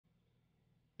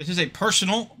This is a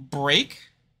personal break.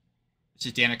 This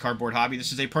is Dan at Cardboard Hobby.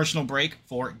 This is a personal break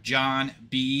for John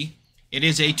B. It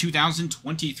is a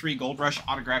 2023 Gold Rush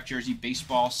autographed jersey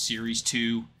baseball series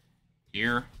 2.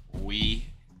 Here we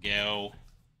go.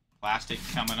 Plastic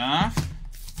coming off.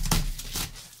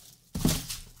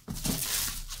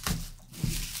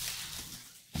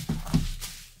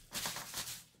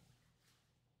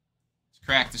 Let's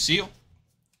crack the seal.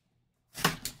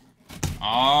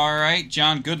 All right,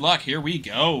 John, good luck. Here we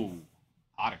go.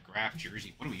 Autographed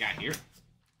jersey. What do we got here?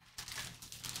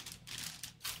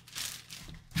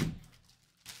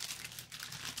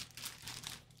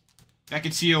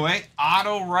 Beckett COA.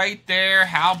 Auto right there.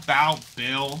 How about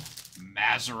Bill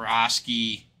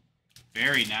Mazeroski?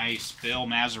 Very nice. Bill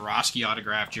Mazeroski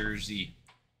autographed jersey.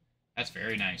 That's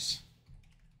very nice.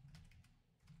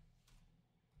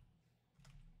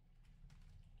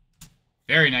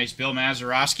 Very nice. Bill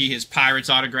Mazeroski, his Pirates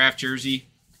autographed jersey.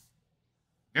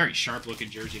 Very sharp looking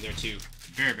jersey there too.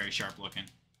 Very, very sharp looking.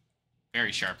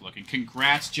 Very sharp looking.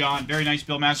 Congrats, John. Very nice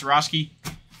Bill Mazeroski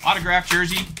autographed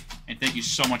jersey. And thank you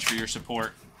so much for your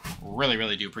support. Really,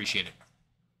 really do appreciate it.